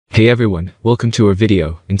Hey everyone, welcome to our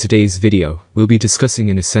video. In today's video, we'll be discussing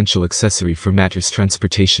an essential accessory for mattress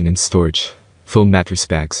transportation and storage. Foam mattress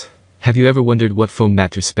bags. Have you ever wondered what foam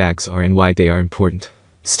mattress bags are and why they are important?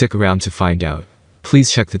 Stick around to find out.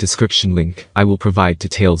 Please check the description link, I will provide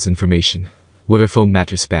detailed information. What are foam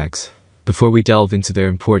mattress bags? Before we delve into their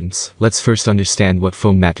importance, let's first understand what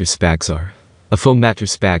foam mattress bags are. A foam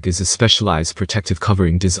mattress bag is a specialized protective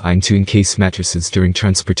covering designed to encase mattresses during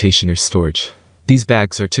transportation or storage. These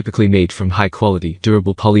bags are typically made from high-quality,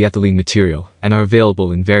 durable polyethylene material, and are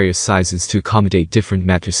available in various sizes to accommodate different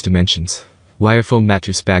mattress dimensions. Why are foam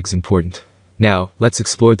mattress bags important? Now, let's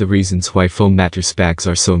explore the reasons why foam mattress bags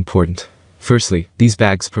are so important. Firstly, these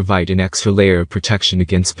bags provide an extra layer of protection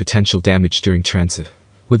against potential damage during transit.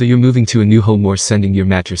 Whether you're moving to a new home or sending your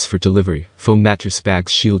mattress for delivery, foam mattress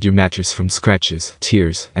bags shield your mattress from scratches,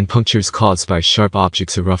 tears, and punctures caused by sharp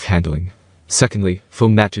objects or rough handling. Secondly,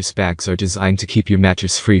 foam mattress bags are designed to keep your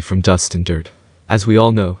mattress free from dust and dirt. As we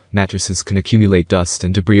all know, mattresses can accumulate dust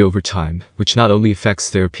and debris over time, which not only affects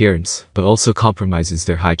their appearance, but also compromises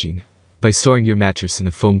their hygiene. By storing your mattress in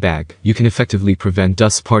a foam bag, you can effectively prevent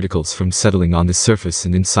dust particles from settling on the surface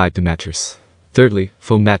and inside the mattress. Thirdly,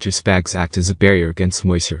 foam mattress bags act as a barrier against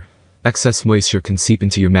moisture. Excess moisture can seep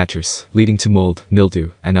into your mattress, leading to mold,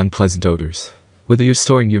 mildew, and unpleasant odors. Whether you're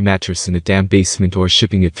storing your mattress in a damp basement or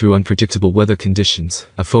shipping it through unpredictable weather conditions,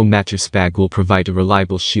 a foam mattress bag will provide a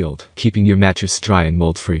reliable shield, keeping your mattress dry and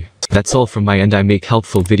mold-free. That's all from my end. I make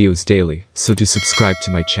helpful videos daily, so do subscribe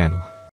to my channel.